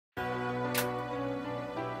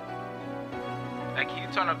Hey, can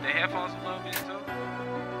you turn up the headphones a little bit too?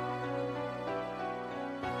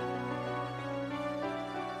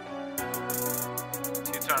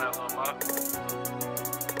 Can you turn that a little more?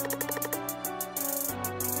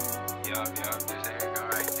 Yup, there you go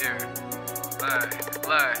right there.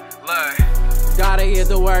 Look. Gotta get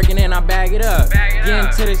to work and then I bag it up.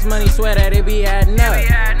 Getting to this money, swear that it be adding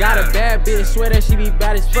up. Got a bad bitch, swear that she be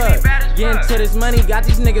bad as fuck. Getting to this money, got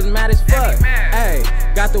these niggas mad as fuck.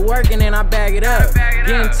 Ayy, got to work and then I bag it up.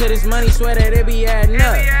 Getting to this money, swear that it be adding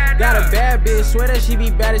up. Got a bad bitch, swear that she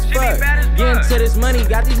be bad as fuck. Getting to this money,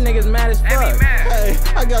 got these niggas mad as fuck. Hey,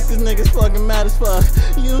 I got these niggas fucking mad as fuck.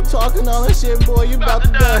 You talking all that shit, boy, you bout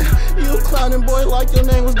to die. You clowning, boy, like your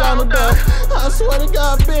name was Donald Duck. I swear to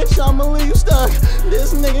God, bitch, I'ma leave you stuck.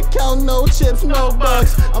 This nigga count no chips, no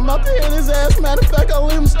bucks. I'm about to hit his ass, matter of fact, I'll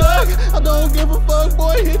leave him stuck. I don't give a fuck,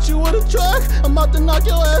 boy, hit you with a truck. I'm about to knock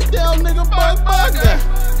your ass down, nigga, buck.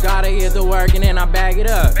 Gotta get to work and then I bag it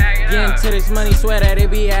up. Getting to this money, swear that it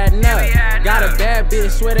be adding up. Got a bad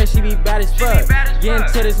bitch, swear that she be bad as fuck. Getting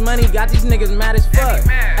to this money, got these niggas mad as fuck.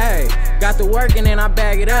 Ayy, got to work and then I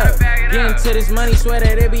bag it up. Getting to this money, swear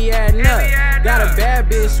that it be adding up. Got a bad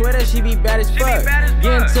bitch, swear that she be bad as fuck.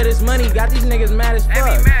 Getting to this money, got these niggas mad as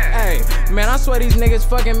fuck. Ayy, man, I swear these niggas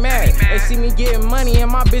fucking mad. They see me getting money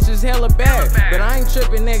and my bitch is hella bad. But I ain't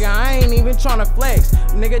tripping, nigga, I ain't even tryna flex.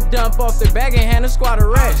 Nigga dump off the bag and hand the squad a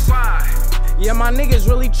rest. Yeah, my niggas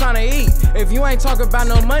really tryna eat. If you ain't talking about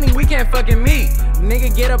no money, we can't fucking meet.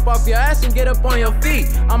 Nigga, get up off your ass and get up on your feet.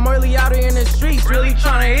 I'm early out here in the streets, really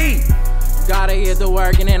tryna eat. Gotta get to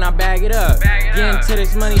work and then I bag it up. Getting to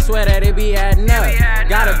this money, swear that it be adding up.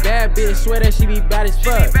 Got a bad bitch, swear that she be bad as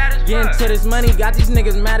fuck. Getting to this money, got these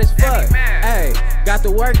niggas mad as fuck. Ayy, got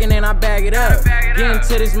to work and then I bag it up. Getting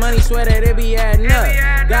to this money, swear that it be adding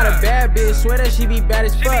up. Got a bad bitch, swear that she be bad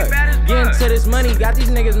as fuck. Getting to this money, got these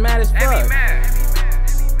niggas mad as fuck.